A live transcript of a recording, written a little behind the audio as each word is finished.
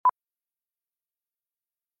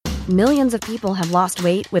Millions of people have lost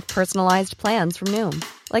weight with personalized plans from Noom.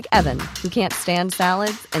 Like Evan, who can't stand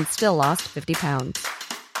salads and still lost 50 pounds.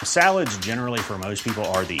 Salads generally for most people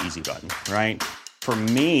are the easy button, right? For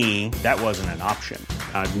me, that wasn't an option.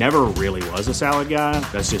 I never really was a salad guy.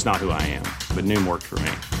 That's just not who I am. But Noom worked for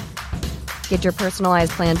me. Get your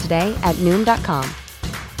personalized plan today at Noom.com.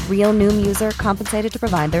 Real Noom user compensated to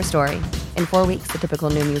provide their story. In 4 weeks, the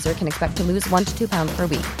typical Noom user can expect to lose 1 to 2 pounds per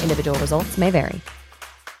week. Individual results may vary.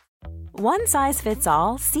 One size fits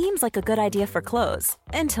all seems like a good idea for clothes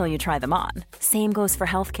until you try them on. Same goes for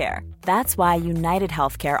healthcare. That's why United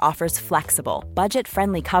Healthcare offers flexible,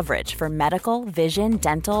 budget-friendly coverage for medical, vision,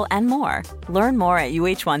 dental, and more. Learn more at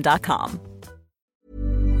uh1.com.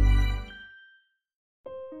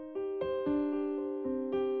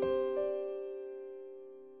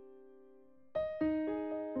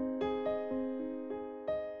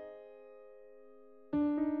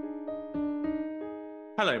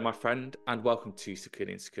 Hello, my friend, and welcome to Secure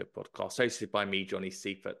the Insecure podcast, hosted by me, Johnny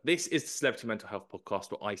Seifert. This is the Celebrity Mental Health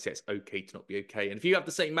podcast where I say it's okay to not be okay. And if you have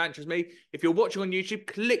the same mantra as me, if you're watching on YouTube,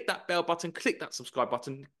 click that bell button, click that subscribe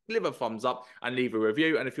button, give a thumbs up, and leave a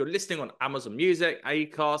review. And if you're listening on Amazon Music,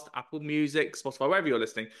 Acast, Apple Music, Spotify, wherever you're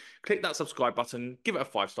listening, click that subscribe button, give it a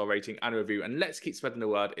 5-star rating and a review, and let's keep spreading the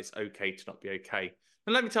word. It's okay to not be okay.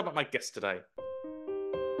 And let me tell you about my guest today.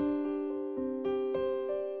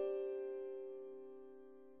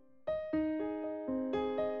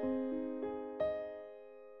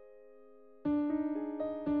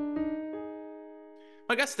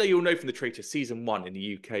 My guest today you'll know from the Traitors Season 1 in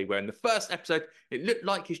the UK, where in the first episode, it looked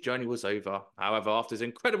like his journey was over. However, after his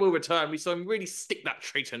incredible return, we saw him really stick that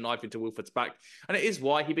traitor knife into Wilfred's back, and it is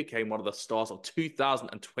why he became one of the stars of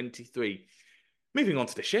 2023. Moving on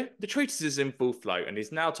to this year, the Traitors is in full flow and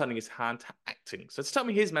is now turning his hand to acting. So to tell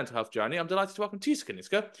me his mental health journey, I'm delighted to welcome to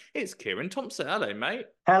Skiniska. It's Kieran Tompsett. Hello, mate.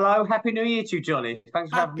 Hello, Happy New Year to you, Johnny. Thanks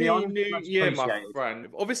for having me on. Happy New Year, my friend.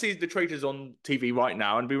 Obviously, the Traitors on TV right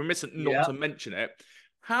now, and be remiss not to mention it.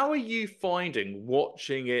 How are you finding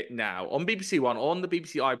watching it now on BBC One, on the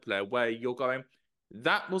BBC iPlayer, where you're going,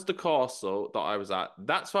 that was the castle that I was at.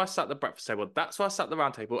 That's where I sat at the breakfast table. That's where I sat at the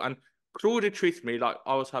round table. And Claudia treated me like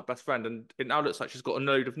I was her best friend. And it now looks like she's got a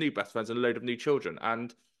load of new best friends and a load of new children.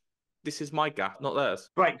 And this is my gap, not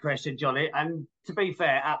theirs. Great question, Johnny. And to be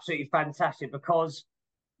fair, absolutely fantastic, because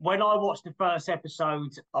when I watched the first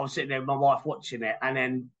episode, I was sitting there with my wife watching it, and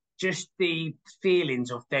then just the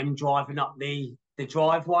feelings of them driving up the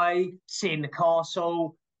driveway, seeing the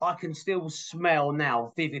castle. I can still smell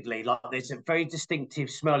now vividly, like there's a very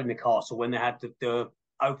distinctive smell in the castle when they had the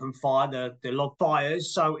open fire, the log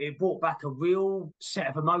fires. So it brought back a real set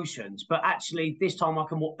of emotions. But actually, this time I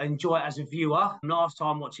can enjoy it as a viewer. Last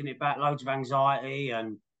time watching it back, loads of anxiety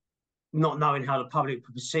and not knowing how the public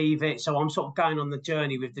would perceive it. So I'm sort of going on the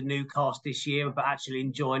journey with the new cast this year, but actually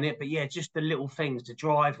enjoying it. But yeah, just the little things, the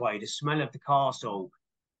driveway, the smell of the castle,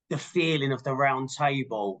 the feeling of the round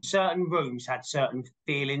table. Certain rooms had certain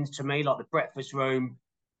feelings to me, like the breakfast room,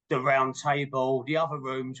 the round table. The other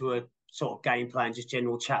rooms were sort of gameplay and just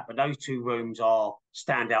general chat, but those two rooms are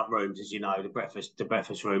standout rooms, as you know, the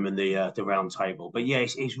breakfast room and the round table. But yeah,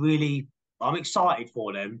 it's really, I'm excited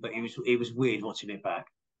for them, but it was weird watching it back.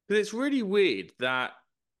 But it's really weird that,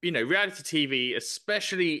 you know, reality TV,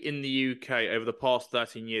 especially in the UK over the past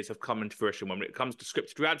 13 years, have come into fruition when it comes to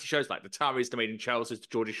scripted reality shows like The Towers, The Made in Chelsea's, The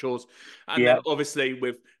Geordie Shores, and then obviously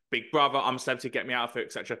with Big Brother, I'm a Celebrity, Get Me Out of It,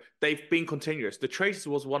 etc. They've been continuous. The Traitors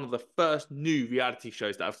was one of the first new reality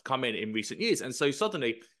shows that have come in recent years. And so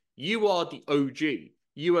suddenly, you are the OG.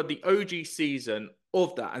 You are the OG season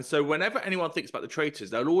of that. And so whenever anyone thinks about the Traitors,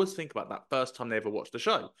 they'll always think about that first time they ever watched the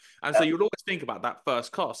show. And so you'll always think about that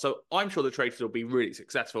first cast. So I'm sure the Traitors will be really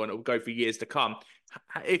successful and it will go for years to come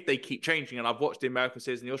if they keep changing. And I've watched the American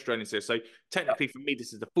series and the Australian series. So technically for me,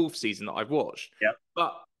 this is the 4th season that I've watched.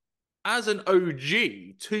 But as an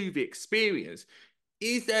OG to the experience,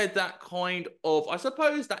 is there that kind of, I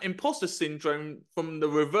suppose, that imposter syndrome from the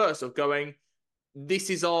reverse of going, this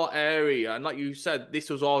is our area, and like you said, this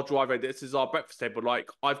was our driveway, this is our breakfast table, like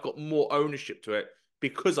I've got more ownership to it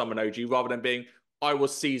because I'm an OG, rather than being, I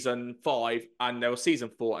was season 5 and there was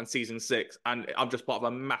season 4 and season 6 and I'm just part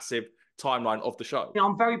of a massive timeline of the show?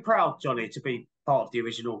 I'm very proud, Johnny, to be part of the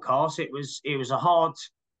original cast. It was a hard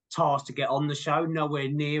task to get on the show, nowhere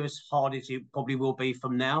near as hard as it probably will be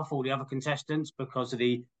from now for all the other contestants because of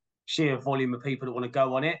the sheer volume of people that want to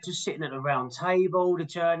go on it. Just sitting at the round table, the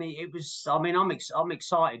journey, it was, I mean, I'm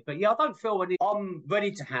excited. But yeah, I don't feel I'm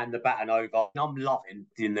ready to hand the baton over. I'm loving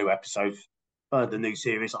the new episode, the new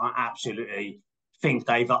series. I absolutely think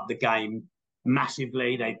they've upped the game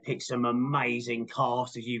massively. They picked some amazing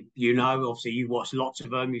cast, as you know. Obviously, you've watched lots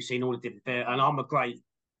of them. You've seen all the different, and I'm a great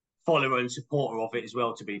follower and supporter of it as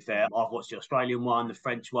well. To be fair, I've watched the Australian one, the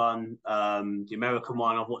French one, the American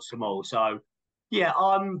one. I've watched them all. So, yeah,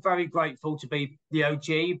 I'm very grateful to be the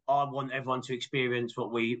OG. I want everyone to experience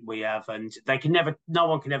what we have, and no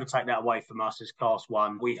one can ever take that away from us as Class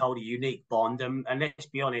One. We hold a unique bond, and let's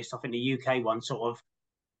be honest, I think the UK one sort of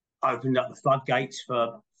opened up the floodgates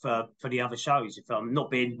for the other shows. If I'm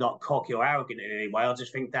not being like cocky or arrogant in any way, I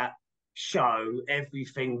just think that show,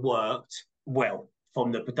 everything worked well.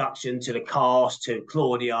 From the production to the cast to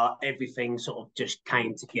Claudia, everything sort of just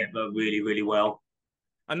came together really, really well.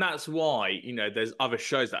 And that's why, there's other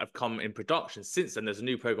shows that have come in production since then. There's a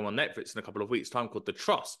new program on Netflix in a couple of weeks' time called The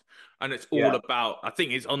Trust. And it's all about, I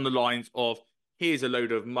think it's on the lines of, here's a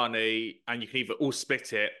load of money and you can either all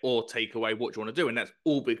split it or take away what you want to do. And that's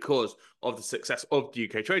all because of the success of the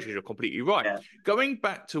UK Traitors. You're completely right. Yeah. Going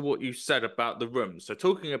back to what you said about the rooms, so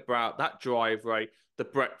talking about that driveway, the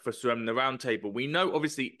breakfast room, the round table, we know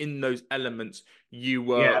obviously in those elements you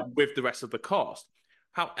were with the rest of the cast.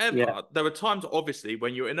 However, there are times, obviously,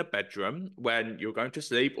 when you're in a bedroom, when you're going to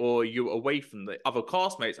sleep, or you're away from the other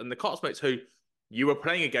castmates, and the castmates who you were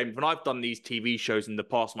playing a game. And I've done these TV shows in the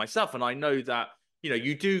past myself, and I know that,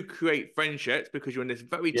 you do create friendships because you're in this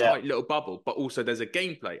very tight little bubble, but also there's a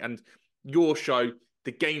gameplay. And your show,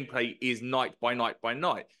 the gameplay is night by night by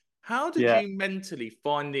night. How did you mentally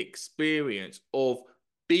find the experience of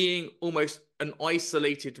being almost an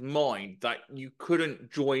isolated mind that you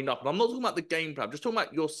couldn't join up? And I'm not talking about the gameplay. I'm just talking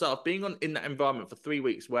about yourself being in that environment for 3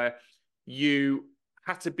 weeks where you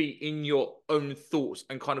had to be in your own thoughts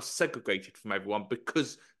and kind of segregated from everyone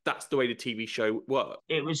because that's the way the TV show worked.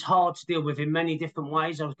 It was hard to deal with in many different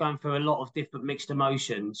ways. I was going through a lot of different mixed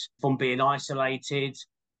emotions, from being isolated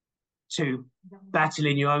to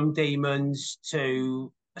battling your own demons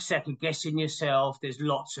to second guessing yourself. There's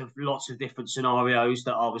lots of different scenarios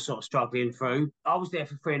that I was sort of struggling through. I was there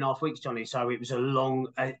for 3.5 weeks, Johnny, so it was a long,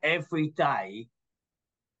 every day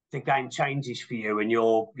the game changes for you and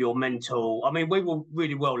your mental. I mean, we were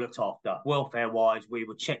really well looked after, welfare wise. We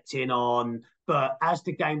were checked in on, but as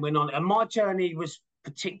the game went on, and my journey was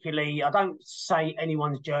particularly, I don't say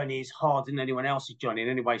anyone's journey is harder than anyone else's journey in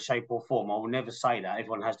any way, shape, or form. I will never say that.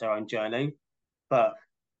 Everyone has their own journey, but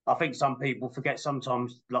I think some people forget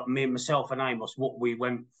sometimes, like me and myself and Amos, what we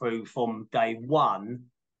went through from day one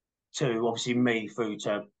to obviously me through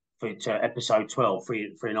to episode 12,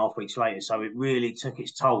 3.5 weeks later. So it really took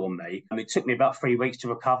its toll on me. It took me about 3 weeks to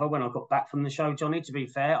recover when I got back from the show, Johnny. To be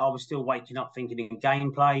fair, I was still waking up thinking in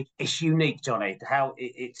gameplay. It's unique, Johnny, how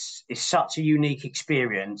it's such a unique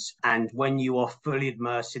experience. And when you are fully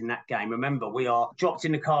immersed in that game, remember, we are dropped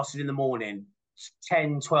in the castle in the morning,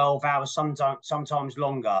 10, 12 hours, sometimes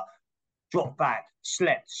longer, drop back,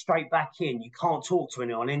 slept, straight back in. You can't talk to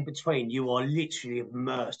anyone in between. You are literally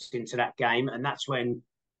immersed into that game. And that's when,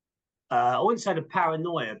 I wouldn't say the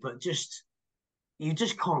paranoia, but you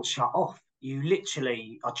just can't shut off. You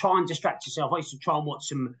literally, I try and distract yourself. I used to try and watch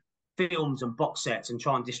some films and box sets and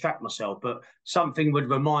try and distract myself, but something would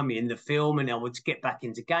remind me in the film and I would get back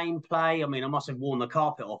into gameplay. I mean, I must have worn the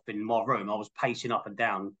carpet off in my room. I was pacing up and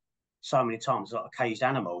down so many times like a caged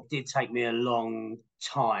animal. It did take me a long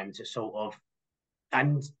time to sort of,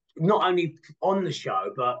 and not only on the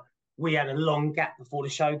show, but we had a long gap before the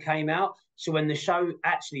show came out. So when the show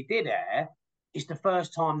actually did air, it's the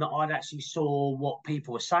first time that I'd actually saw what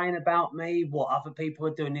people were saying about me, what other people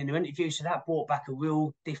were doing in their interviews. So that brought back a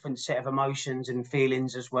real different set of emotions and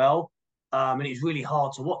feelings as well. And it was really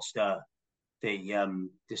hard to watch the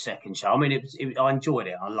second show. I mean, I enjoyed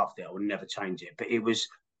it. I loved it. I would never change it. But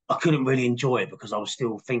I couldn't really enjoy it because I was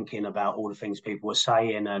still thinking about all the things people were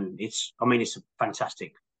saying. And it's a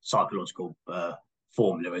fantastic psychological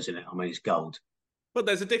formula, isn't it? I mean, it's gold. But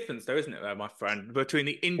there's a difference there, isn't it, my friend, between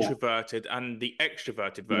the introverted and the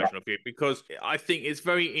extroverted version of you? Because I think it's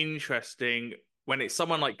very interesting when it's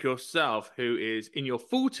someone like yourself who is in your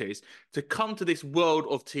 40s to come to this world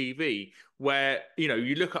of TV where,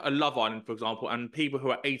 you look at a Love Island, for example, and people who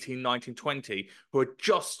are 18, 19, 20, who are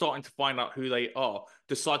just starting to find out who they are,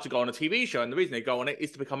 decide to go on a TV show. And the reason they go on it is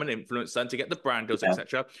to become an influencer and to get the brand deals,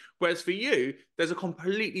 etc. Whereas for you, there's a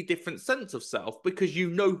completely different sense of self because you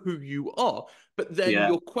know who you are. But then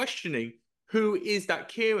you're questioning, who is that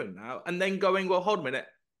Kieran now? And then going, well, hold a minute.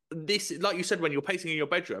 This, like you said, when you're pacing in your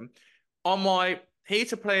bedroom, am I here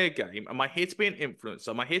to play a game? Am I here to be an influencer?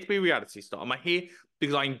 Am I here to be a reality star? Am I here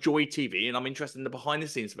because I enjoy TV and I'm interested in the behind the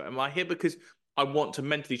scenes of it? Am I here because I want to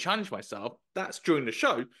mentally challenge myself? That's during the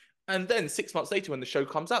show. And then 6 months later when the show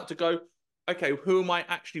comes out to go, okay, who am I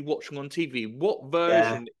actually watching on TV? What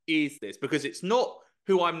version is this? Because it's not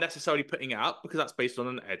who I'm necessarily putting out, because that's based on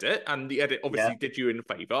an edit, and the edit obviously did you in a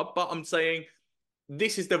favor. But I'm saying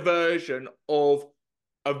this is the version of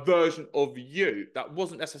a version of you that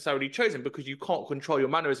wasn't necessarily chosen, because you can't control your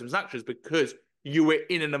mannerisms and actions because you were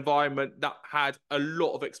in an environment that had a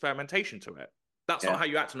lot of experimentation to it. That's not how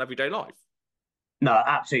you act in everyday life. No,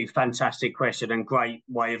 absolutely fantastic question and great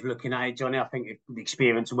way of looking at it, Johnny. I think the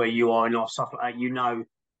experience of where you are and stuff like that, you know,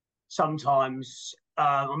 sometimes,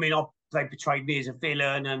 they portrayed me as a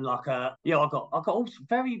villain and like I got all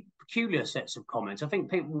very peculiar sets of comments. I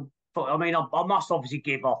think people, I must obviously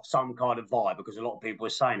give off some kind of vibe because a lot of people are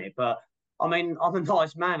saying it, but I mean, I'm a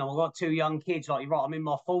nice man. I've got 2 young kids, like you're right. I'm in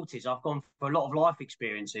my 40s. I've gone for a lot of life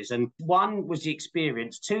experiences, and one was the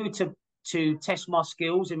experience. 2, to test my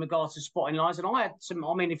skills in regards to spotting lies. And I had some.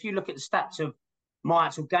 I mean, if you look at the stats of my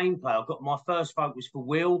actual gameplay, I got my first vote was for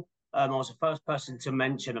Will. I was the first person to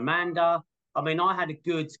mention Amanda. I mean, I had a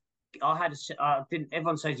good. I had a. Didn't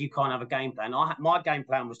everyone says you can't have a game plan? My game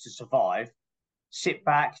plan was to survive, sit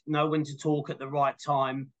back, know when to talk at the right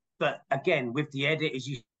time. But again, with the edit, as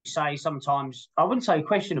you say, sometimes I wouldn't say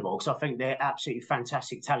questionable because I think they're absolutely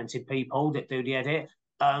fantastic, talented people that do the edit.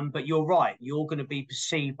 But you're right, you're going to be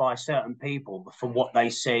perceived by certain people from what they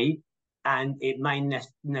see, and it may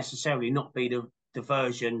necessarily not be the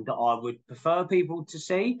version that I would prefer people to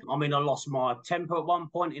see. I mean, I lost my temper at one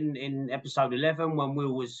point in episode 11 when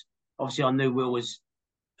Will was, obviously I knew Will was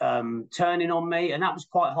turning on me, and that was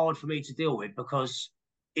quite hard for me to deal with because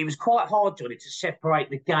it was quite hard, Johnny, to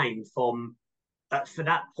separate the game from for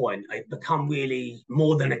that point. It become really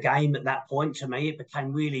more than a game at that point. To me, it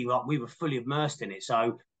became really like we were fully immersed in it.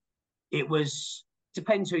 So it was,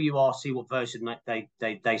 depends who you are, see what version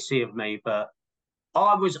they see of me. But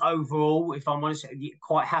I was overall, if I'm honest,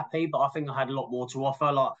 quite happy. But I think I had a lot more to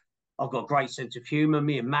offer. Like I've got a great sense of humour.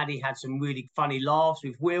 Me and Maddie had some really funny laughs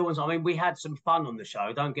with Will. I mean, we had some fun on the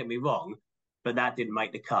show. Don't get me wrong, but that didn't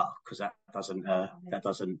make the cut because that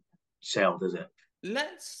doesn't sell, does it?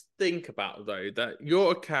 Let's think about, though, that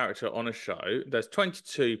you're a character on a show. There's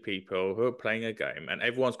 22 people who are playing a game, and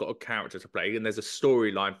everyone's got a character to play, and there's a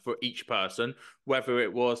storyline for each person, whether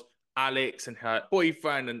it was Alex and her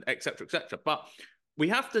boyfriend and etc., etc. But we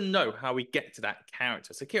have to know how we get to that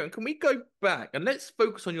character. So, Kieran, can we go back and let's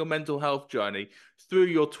focus on your mental health journey through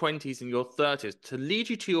your 20s and your 30s to lead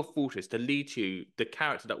you to your 40s, to lead to the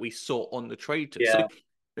character that we saw on the Traitors. Yeah. So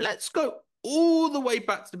let's go all the way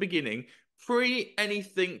back to the beginning, pre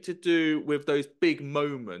anything to do with those big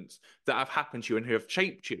moments that have happened to you and who have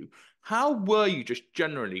shaped you. How were you just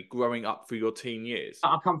generally growing up through your teen years?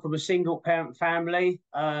 I come from a single parent family.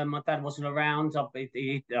 My dad wasn't around.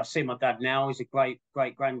 I see my dad now. He's a great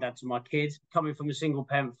granddad to my kids. Coming from a single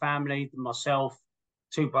parent family, myself,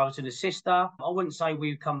 2 brothers and a sister. I wouldn't say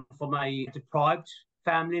we come from a deprived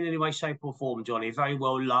family in any way, shape or form, Johnny. Very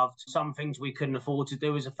well loved. Some things we couldn't afford to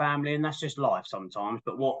do as a family, and that's just life sometimes.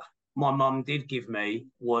 But what my mum did give me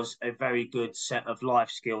was a very good set of life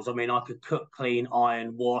skills. I mean, I could cook, clean,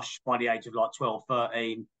 iron, wash by the age of like 12,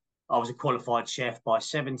 13. I was a qualified chef by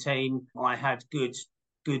 17. I had good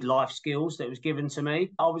life skills that was given to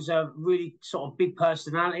me. I was a really sort of big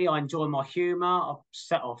personality. I enjoy my humour. I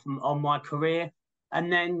set off on my career. And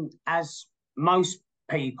then as most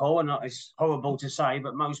people, and it's horrible to say,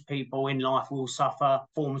 but most people in life will suffer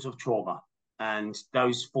forms of trauma. And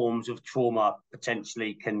those forms of trauma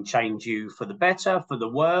potentially can change you for the better, for the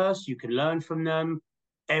worse. You can learn from them.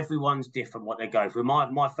 Everyone's different what they go through.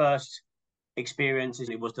 My first experience,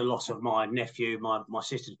 it was the loss of my nephew, my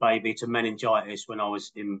sister's baby, to meningitis when I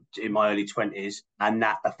was in my early 20s. And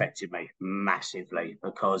that affected me massively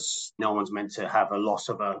because no one's meant to have a loss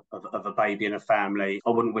of a baby in a family.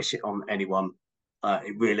 I wouldn't wish it on anyone.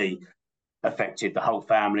 It really affected the whole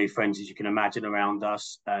family, friends, as you can imagine, around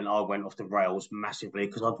us. And I went off the rails massively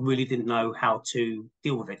because I really didn't know how to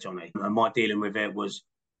deal with it, Johnny. And my dealing with it was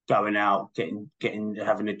going out,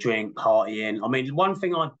 having a drink, partying. I mean, one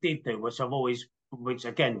thing I did do, which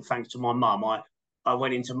again, thanks to my mum, I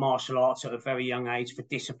went into martial arts at a very young age for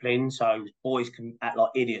discipline. So boys can act like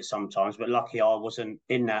idiots sometimes, but lucky I wasn't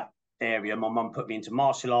in that area. My mum put me into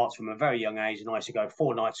martial arts from a very young age, and I used to go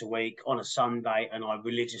 4 nights a week on a Sunday, and I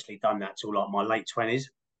religiously done that till like my late 20s.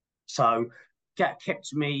 So that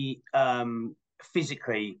kept me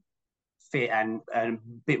physically fit and a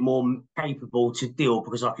bit more capable to deal,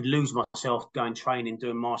 because I could lose myself going training,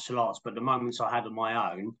 doing martial arts. But the moments I had on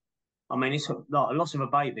my own, I mean, it's like a loss of a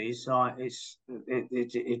baby. It's like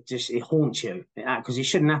it haunts you because it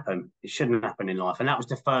shouldn't happen. It shouldn't happen in life, and that was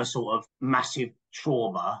the first sort of massive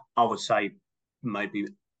trauma. I would say maybe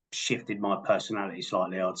shifted my personality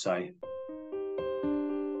slightly. I'd say.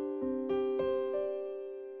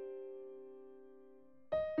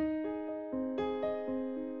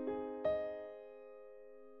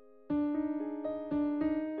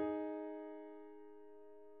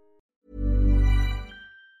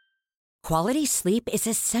 Quality sleep is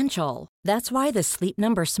essential. That's why the Sleep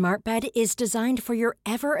Number Smart Bed is designed for your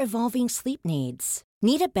ever-evolving sleep needs.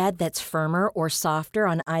 Need a bed that's firmer or softer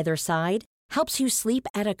on either side? Helps you sleep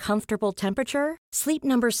at a comfortable temperature? Sleep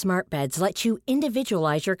Number Smart Beds let you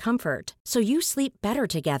individualize your comfort, so you sleep better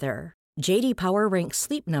together. J.D. Power ranks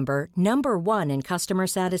Sleep Number number 1 in customer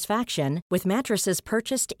satisfaction with mattresses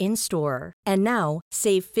purchased in-store. And now,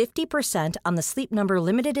 save 50% on the Sleep Number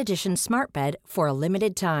Limited Edition Smart Bed for a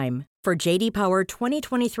limited time. For J.D. Power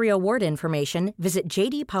 2023 award information, visit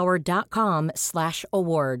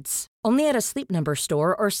jdpower.com/awards. Only at a Sleep Number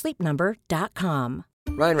store or sleepnumber.com.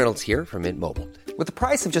 Ryan Reynolds here from Mint Mobile. With the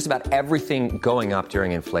price of just about everything going up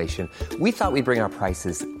during inflation, we thought we'd bring our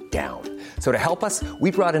prices down. So to help us, we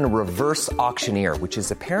brought in a reverse auctioneer, which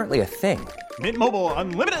is apparently a thing. Mint Mobile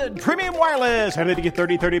Unlimited Premium Wireless. How to get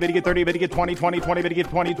 30, 30, bit to get 30, bit to get 20, 20, 20, bit to get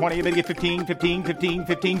 20, 20, bit to get 15, 15, 15,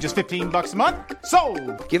 15, just $15 a month?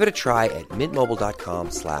 Sold! Give it a try at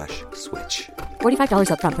mintmobile.com/switch.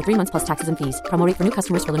 $45 up front for 3 months plus taxes and fees. Promo rate for new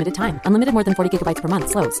customers for limited time. Unlimited more than 40 gigabytes per month.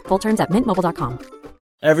 Slows full terms at mintmobile.com.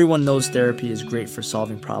 Everyone knows therapy is great for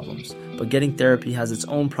solving problems, but getting therapy has its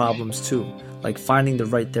own problems too, like finding the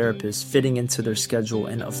right therapist, fitting into their schedule,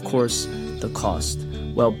 and of course, the cost.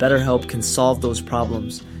 Well, BetterHelp can solve those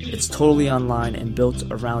problems. It's totally online and built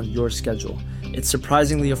around your schedule. It's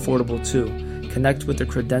surprisingly affordable too. Connect with a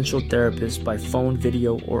credentialed therapist by phone,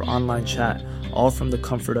 video, or online chat, all from the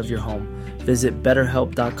comfort of your home. Visit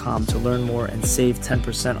BetterHelp.com to learn more and save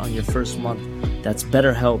 10% on your first month. That's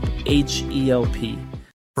BetterHelp, H-E-L-P.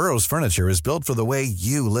 Burrow's furniture is built for the way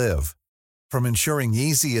you live. From ensuring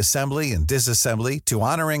easy assembly and disassembly to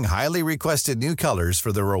honoring highly requested new colors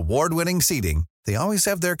for their award-winning seating, they always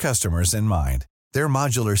have their customers in mind. Their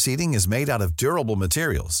modular seating is made out of durable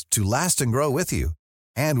materials to last and grow with you.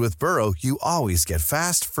 And with Burrow, you always get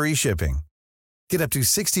fast, free shipping. Get up to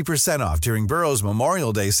 60% off during Burrow's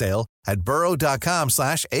Memorial Day sale at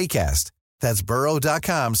burrow.com/ACAST. That's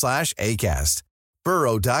burrow.com/ACAST.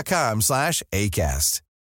 burrow.com/ACAST.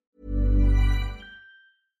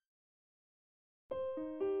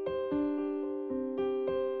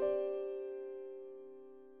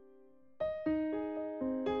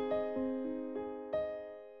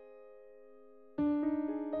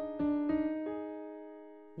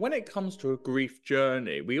 When it comes to a grief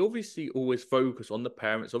journey, we obviously always focus on the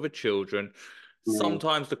parents of the children,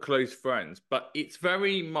 sometimes the close friends, but it's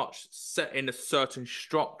very much set in a certain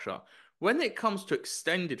structure. When it comes to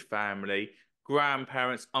extended family,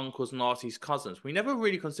 grandparents, uncles, and aunties, cousins, we never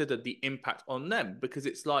really considered the impact on them because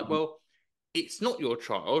it's like, well, it's not your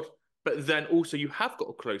child, but then also you have got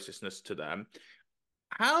a closeness to them.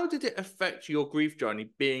 How did it affect your grief journey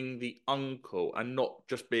being the uncle and not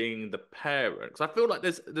just being the parent? Because I feel like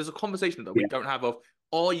there's a conversation that we don't have of,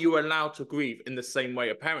 are you allowed to grieve in the same way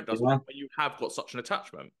a parent does when you have got such an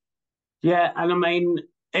attachment? Yeah, and I mean,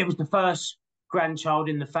 it was the first grandchild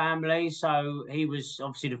in the family, so he was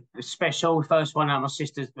obviously the special first one out. My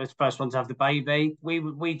sister's the first one to have the baby.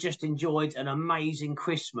 We just enjoyed an amazing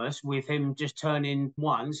Christmas with him just turning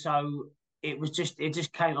 1, so it just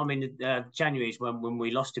came. I mean, January is when we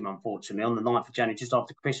lost him, unfortunately, on the 9th of January, just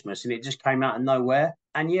after Christmas, and it just came out of nowhere.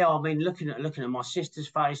 And yeah, I mean, looking at my sister's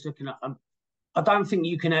face, I don't think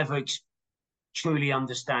you can ever truly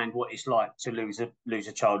understand what it's like to lose a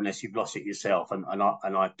child unless you've lost it yourself, and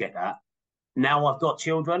I get that. Now I've got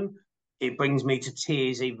children, it brings me to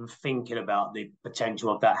tears even thinking about the potential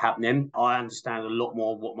of that happening. I understand a lot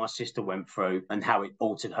more what my sister went through and how it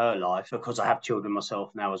altered her life because I have children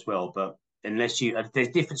myself now as well. But unless there's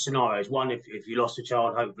different scenarios. One, if you lost a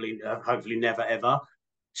child, hopefully never ever.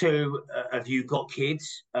 2, have you got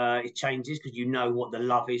kids? It changes because you know what the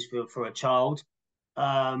love is for a child.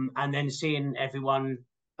 And then seeing everyone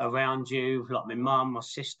around you, like my mum, my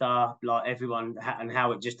sister, like everyone, and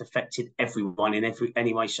how it just affected everyone in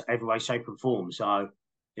every way, shape, and form. So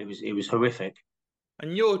it was horrific.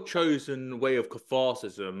 And your chosen way of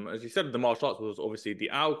catharsis, as you said, the martial arts was obviously the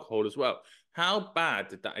alcohol as well. How bad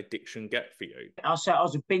did that addiction get for you? I was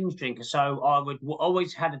a binge drinker, so I would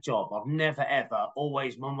always had a job. I've never ever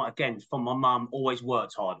always, again from my mum, always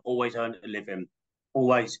worked hard, always earned a living,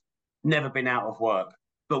 always never been out of work.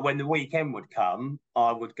 But when the weekend would come,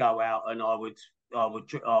 I would go out and I would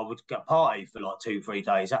get party for like 2-3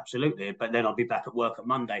 days, absolutely. But then I'd be back at work at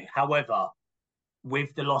Monday. However,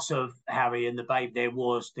 with the loss of Harry and the babe, there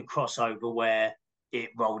was the crossover where it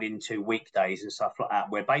rolled into weekdays and stuff like that,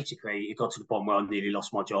 where basically it got to the point where I nearly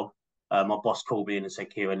lost my job. My boss called me in and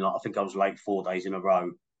said, Kieran, I think I was late 4 days in a row.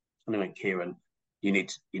 And I went, Kieran, you need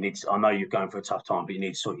to, I know you're going for a tough time, but you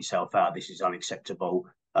need to sort yourself out. This is unacceptable.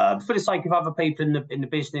 For the sake of other people in the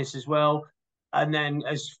business as well. And then,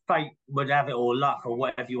 as fate would have it, or luck, or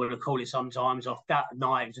whatever you want to call it sometimes, off that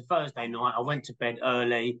night, it was a Thursday night, I went to bed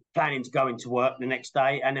early, planning to go into work the next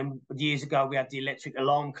day. And then years ago, we had the electric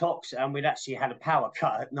alarm clocks, and we'd actually had a power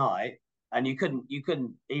cut at night. And you couldn't,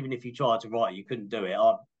 even if you tried to write, you couldn't do it.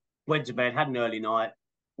 I went to bed, had an early night,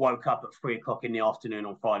 woke up at 3 o'clock in the afternoon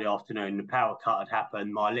on Friday afternoon. The power cut had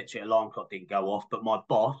happened. My electric alarm clock didn't go off, but my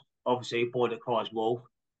boss, obviously, boy that cries wolf,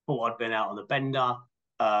 thought I'd been out on the bender.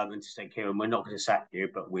 And to say, Kieran, we're not going to sack you,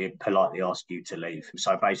 but we politely ask you to leave.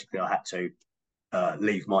 So basically, I had to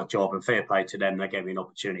leave my job, and fair play to them. They gave me an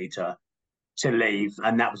opportunity to leave,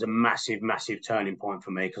 and that was a massive, massive turning point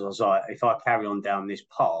for me, because I was like, if I carry on down this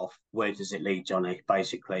path, where does it lead, Johnny?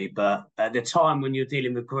 Basically, but at the time when you're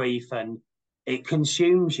dealing with grief and it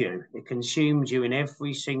consumes you. It consumes you in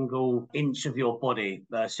every single inch of your body.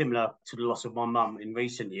 Similar to the loss of my mum in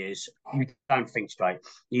recent years, you don't think straight.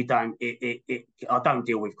 You don't. I don't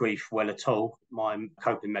deal with grief well at all. My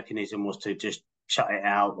coping mechanism was to just shut it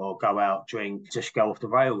out or go out, drink, just go off the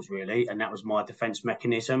rails, really. And that was my defense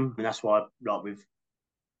mechanism. And that's why, like with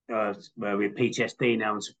PTSD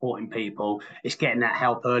now and supporting people, it's getting that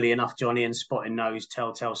help early enough, Johnny, and spotting those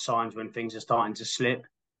telltale signs when things are starting to slip.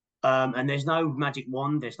 And there's no magic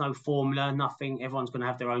wand, there's no formula, nothing. Everyone's going to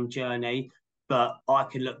have their own journey. But I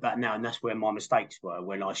can look back now, and that's where my mistakes were,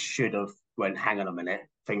 when I should have went, hang on a minute,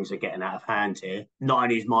 things are getting out of hand here. Not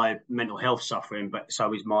only is my mental health suffering, but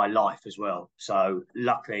so is my life as well. So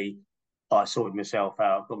luckily, I sorted myself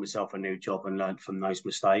out, got myself a new job, and learned from those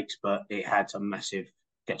mistakes. But it had a massive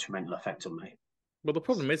detrimental effect on me. Well, the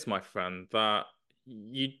problem is, my friend, that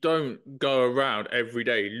you don't go around every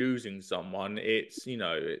day losing someone. It's,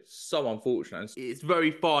 it's so unfortunate. It's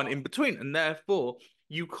very far and in between. And therefore,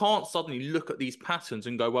 you can't suddenly look at these patterns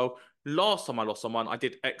and go, well, last time I lost someone, I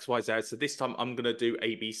did X, Y, Z. So this time I'm going to do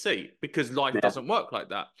A, B, C, because life doesn't work like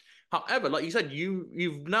that. However, like you said,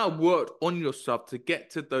 you've now worked on yourself to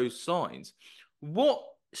get to those signs.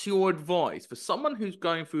 What's your advice for someone who's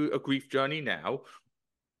going through a grief journey now,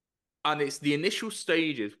 and it's the initial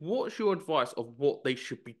stages? What's your advice of what they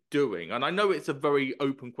should be doing? And I know it's a very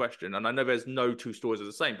open question, and I know there's no two stories are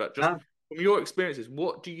the same, but just from your experiences,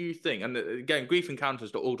 what do you think? And again,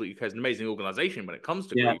 grieferencounters.org.uk is an amazing organization when it comes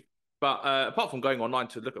to grief. But apart from going online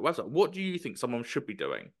to look at website, what do you think someone should be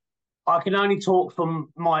doing? I can only talk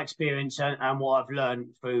from my experience and what I've learned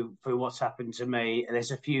through what's happened to me. There's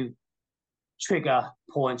a few trigger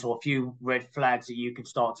points or a few red flags that you can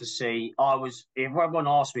start to see. If everyone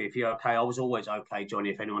asked me if you're okay, I was always okay, Johnny.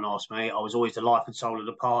 If anyone asked me, I was always the life and soul of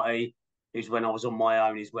the party. Is when I was on my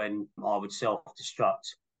own, is when I would self-destruct.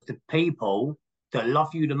 The people that love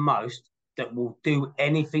you the most, that will do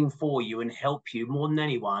anything for you and help you more than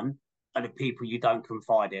anyone, are the people you don't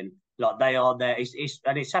confide in. Like, they are there.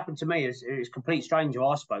 It's happened to me. It's a complete stranger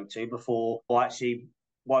I spoke to before I actually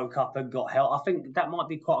woke up and got help. I think that might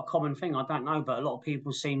be quite a common thing. I don't know, but a lot of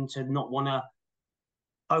people seem to not want to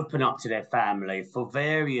open up to their family for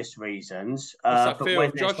various reasons. It's that fear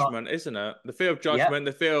of judgment, isn't it? The fear of judgment,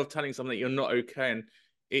 the fear of telling someone that you're not okay. And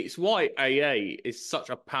it's why AA is such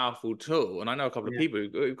a powerful tool. And I know a couple of people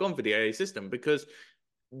who've gone for the AA system, because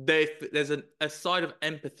there's a side of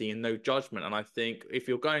empathy and no judgment. And I think if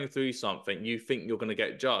you're going through something, you think you're going to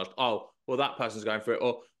get judged. Oh, well, that person's going through it.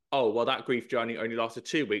 Or, oh, well, that grief journey only lasted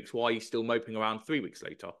 2 weeks. Why are you still moping around 3 weeks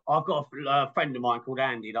later? I've got a friend of mine called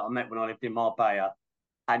Andy that I met when I lived in Marbella,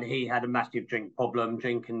 and he had a massive drink problem,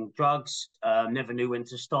 drinking drugs, never knew when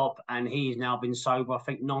to stop. And he's now been sober, I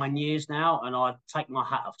think, 9 years now. And I take my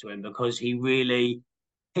hat off to him, because he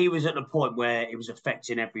was at the point where it was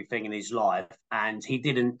affecting everything in his life. And he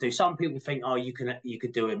didn't do, some people think, oh, you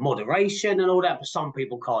could do it moderation and all that, but some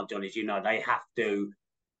people can't, John, as you know, they have to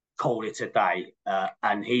call it a day.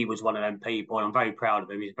 And he was one of them people, and I'm very proud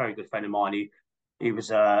of him. He's a very good friend of mine. He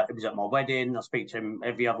was at my wedding. I speak to him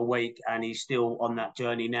every other week, and he's still on that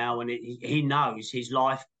journey now. And he knows his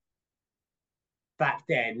life back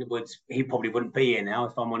then he probably wouldn't be here now,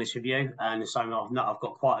 if I'm honest with you. And so I've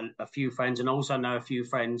got quite a few friends, and also know a few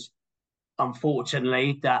friends,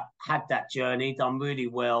 unfortunately, that had that journey, done really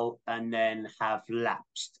well, and then have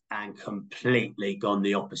lapsed and completely gone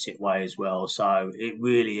the opposite way as well. So it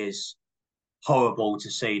really is horrible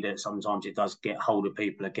to see that sometimes it does get hold of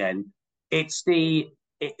people again. It's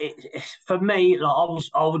for me, like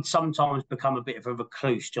I would sometimes become a bit of a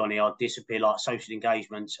recluse, Johnny. I'd disappear, like social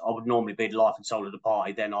engagements. I would normally be the life and soul of the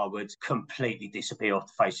party. Then I would completely disappear off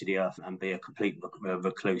the face of the earth and be a complete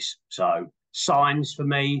recluse. So signs for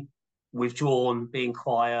me: withdrawn, being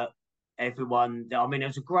quiet. Everyone. I mean, there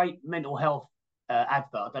was a great mental health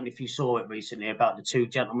advert. I don't know if you saw it recently, about the two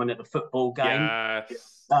gentlemen at the football game.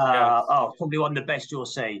 Yes. Oh, probably one of the best you'll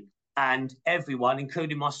see. And everyone,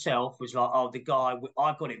 including myself, was like, "Oh, the guy,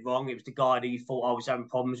 I got it wrong. It was the guy that you thought I was having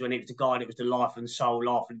problems when it was the guy that was the life and soul,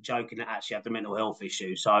 laughing and joking that actually had the mental health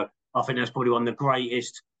issue." So I think that's probably one of the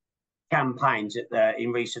greatest campaigns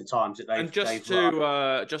in recent times that And they've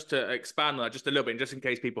run. just to expand on that just a little bit, just in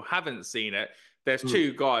case people haven't seen it, there's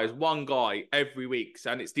two guys. One guy every week,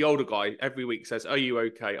 and it's the older guy every week says, "Are you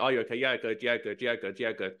okay? Are you okay? Yeah, good. Yeah, good. Yeah, good.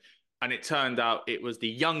 Yeah, good." And it turned out it was the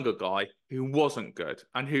younger guy who wasn't good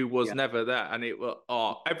and who was never there. And it was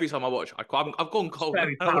every time I watch, I've gone cold and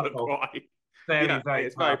Very I want to powerful. cry. Very, Yeah, very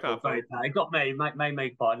it's very powerful. powerful. Very powerful. It got me, made me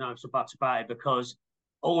quite nervous about it because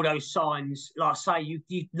all those signs, like I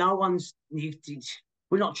say, no one's,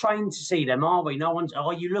 we're not trained to see them, are we? No one's.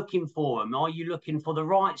 Are you looking for them? Are you looking for the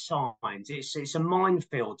right signs? It's a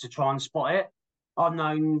minefield to try and spot it. I've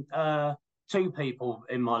known two people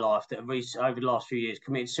in my life that have over the last few years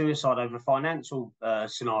committed suicide over financial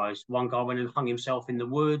scenarios. One guy went and hung himself in the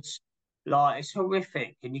woods. Like, it's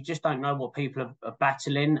horrific, and you just don't know what people are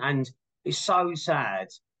battling, and it's so sad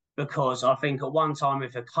because I think at one time,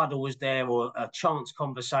 if a cuddle was there or a chance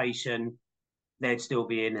conversation, they'd still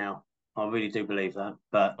be here now. I really do believe that,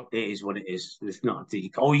 but it is what it is. It's not.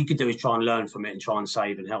 All you could do is try and learn from it and try and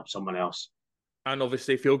save and help someone else. And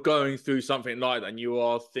obviously, if you're going through something like that and you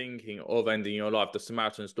are thinking of ending your life, the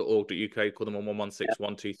Samaritans.org.uk, call them on 116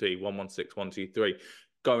 123 116 123.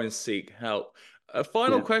 Go and seek help. A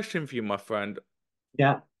final question for you, my friend.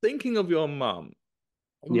 Yeah. Thinking of your mum,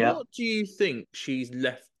 Yeah. what do you think she's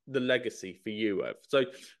left the legacy for you of? So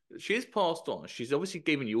she's passed on. She's obviously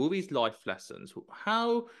given you all these life lessons.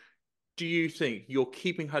 How do you think you're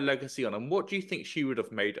keeping her legacy on? And what do you think she would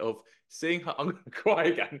have made of seeing her? I'm going to cry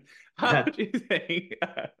again. How do you think?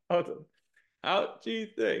 Hold on. How do you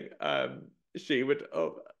think she would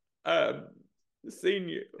have seen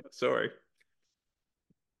you? Sorry.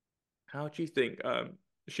 How do you think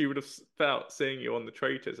she would have felt seeing you on the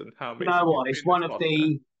Traitors and how You know what? you It's one of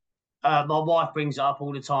podcast? my wife brings it up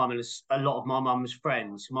all the time, and it's a lot of my mum's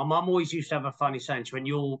friends. My mum always used to have a funny saying, when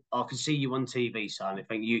I can see you on TV, son. I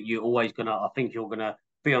think you're always gonna, I think you're gonna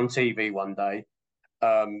be on TV one day.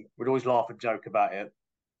 We'd always laugh and joke about it.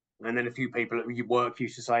 And then a few people at your work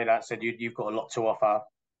used to say that, said you've got a lot to offer.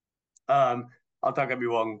 I don't get me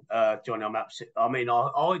wrong, Johnny. I'm absolutely. I mean,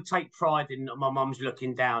 I would take pride in my mum's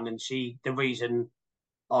looking down, and the reason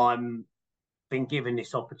I'm been given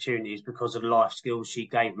this opportunity is because of the life skills she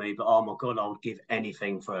gave me. But oh my god, I would give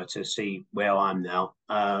anything for her to see where I am now.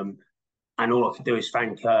 And all I can do is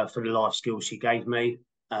thank her for the life skills she gave me.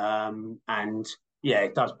 And yeah,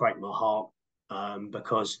 it does break my heart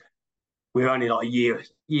because we're only like year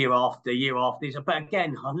after. But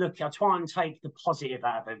again, I try and take the positive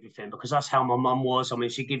out of everything because that's how my mum was. I mean,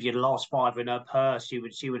 she'd give you the last five in her purse.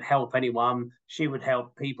 She would help anyone. She would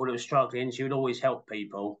help people that were struggling. She would always help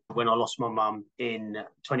people. When I lost my mum in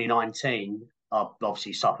 2019, I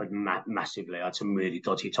obviously suffered massively. I had some really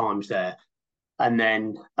dodgy times there. And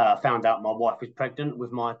then found out my wife was pregnant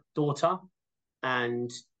with my daughter, and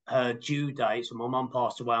her due date. So my mum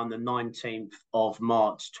passed away on the 19th of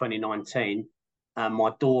March 2019, and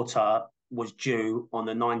my daughter was due on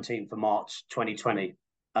the 19th of March 2020,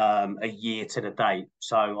 a year to the date.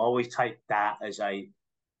 So I always take that as a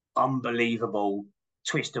unbelievable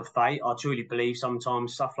twist of fate. I truly believe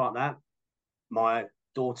sometimes stuff like that. My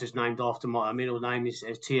daughter's named after her middle name is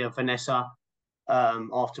Tia Vanessa,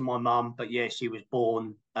 after my mum. But yeah, she was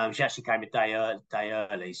born. She actually came a day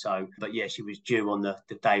early. So, but yeah, she was due on the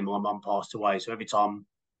day my mum passed away. So every time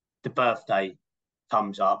the birthday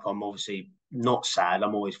comes up, I'm obviously not sad.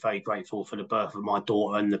 I'm always very grateful for the birth of my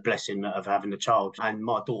daughter and the blessing of having a child. And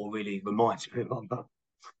my daughter really reminds me of my mum.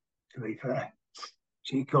 To be fair,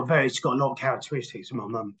 she's got a lot of characteristics of my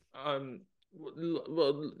mum.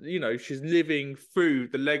 Well, she's living through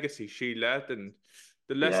the legacy she left and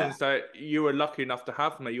the lessons that you were lucky enough to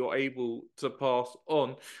have from her, you're able to pass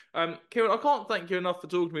on. Kieran, I can't thank you enough for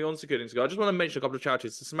talking to me on Security Cigar. I just want to mention a couple of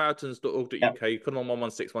charities. The Samaritans.org.uk, come on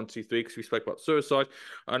 116-123 because we spoke about suicide,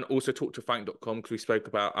 and also talktofrank.com because we spoke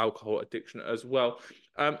about alcohol addiction as well.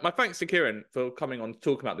 My thanks to Kieran for coming on to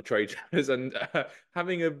talk about the Traitors and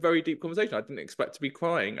having a very deep conversation. I didn't expect to be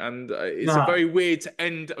crying, and it's a very weird to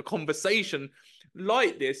end a conversation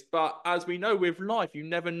like this, but as we know with life, you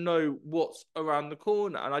never know what's around the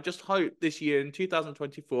corner. And I just hope this year in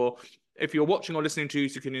 2024, if you're watching or listening to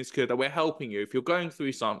Secure Insecure, that we're helping you. If you're going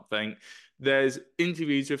through something, there's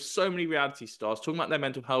interviews with so many reality stars talking about their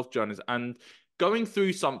mental health journeys and going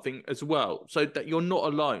through something as well, so that you're not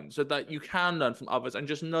alone, so that you can learn from others, and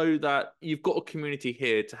just know that you've got a community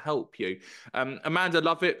here to help you. Amanda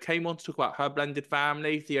Lovett came on to talk about her blended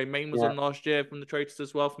family. Theo Main was on last year from the Traitors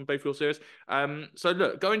as well, from both your series. So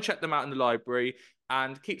look, go and check them out in the library.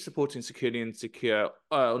 And keep supporting Securely Insecure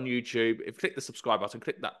on YouTube. Click the subscribe button,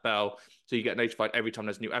 click that bell so you get notified every time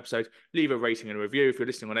there's a new episode. Leave a rating and a review. If you're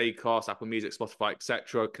listening on Acast, Apple Music, Spotify,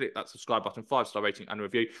 etc., click that subscribe button, 5-star rating and a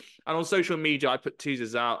review. And on social media, I put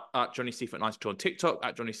teasers out at Johnny Seifert 92 on TikTok,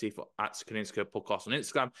 at Johnny Seifert at Securely Insecure Podcast on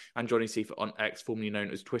Instagram, and Johnny Seifert on X, formerly known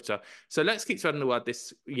as Twitter. So let's keep spreading the word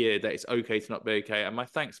this year that it's okay to not be okay. And my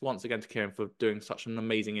thanks once again to Kieran for doing such an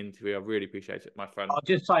amazing interview. I really appreciate it, my friend. I'll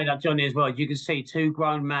just say that, Johnny, as well. You can see two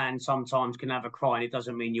grown men sometimes can have a cry, and it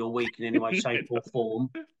doesn't mean you're weak in any way, shape, or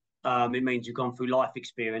form. It means you've gone through life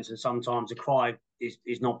experience, and sometimes a cry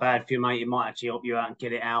is not bad for you, mate. It might actually help you out and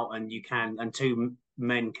get it out, and you can. And two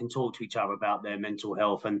men can talk to each other about their mental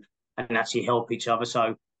health and actually help each other. So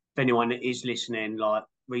if anyone that is listening, like,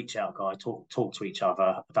 reach out, guys. Talk to each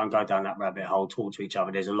other. Don't go down that rabbit hole. Talk to each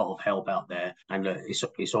other. There's a lot of help out there, and it's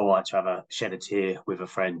all right to have shed a tear with a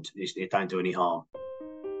friend. It don't do any harm.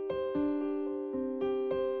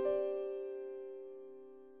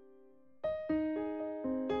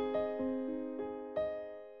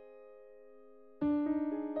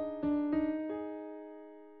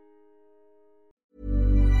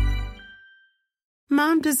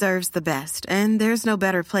 Mom deserves the best, and there's no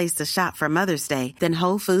better place to shop for Mother's Day than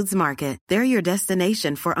Whole Foods Market. They're your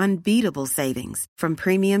destination for unbeatable savings, from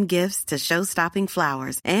premium gifts to show-stopping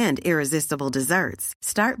flowers and irresistible desserts.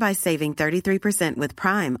 Start by saving 33% with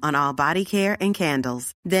Prime on all body care and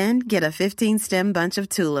candles. Then get a 15-stem bunch of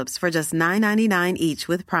tulips for just $9.99 each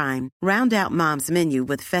with Prime. Round out Mom's menu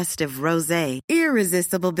with festive rosé,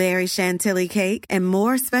 irresistible berry chantilly cake, and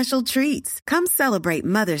more special treats. Come celebrate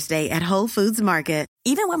Mother's Day at Whole Foods Market.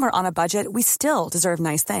 Even when we're on a budget, we still deserve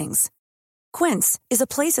nice things. Quince is a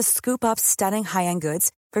place to scoop up stunning high-end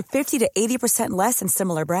goods for 50 to 80% less than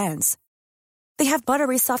similar brands. They have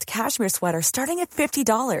buttery soft cashmere sweaters starting at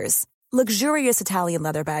 $50, luxurious Italian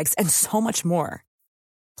leather bags, and so much more.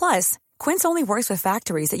 Plus, Quince only works with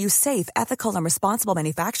factories that use safe, ethical, and responsible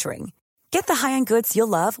manufacturing. Get the high-end goods you'll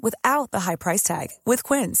love without the high price tag with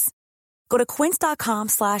Quince. Go to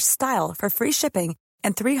quince.com/style for free shipping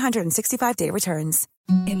and 365-day returns.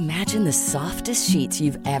 Imagine the softest sheets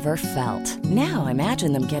you've ever felt. Now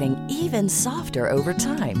imagine them getting even softer over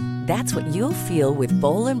time. That's what you'll feel with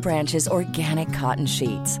Boll & Branch's organic cotton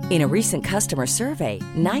sheets. In a recent customer survey,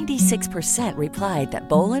 96% replied that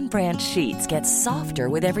Boll & Branch sheets get softer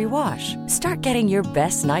with every wash. Start getting your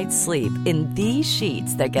best night's sleep in these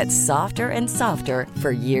sheets that get softer and softer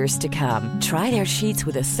for years to come. Try their sheets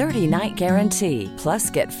with a 30-night guarantee. Plus,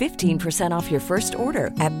 get 15% off your first order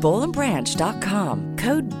at bollandbranch.com.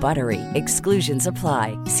 Code BUTTERY. Exclusions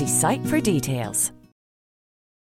apply. See site for details.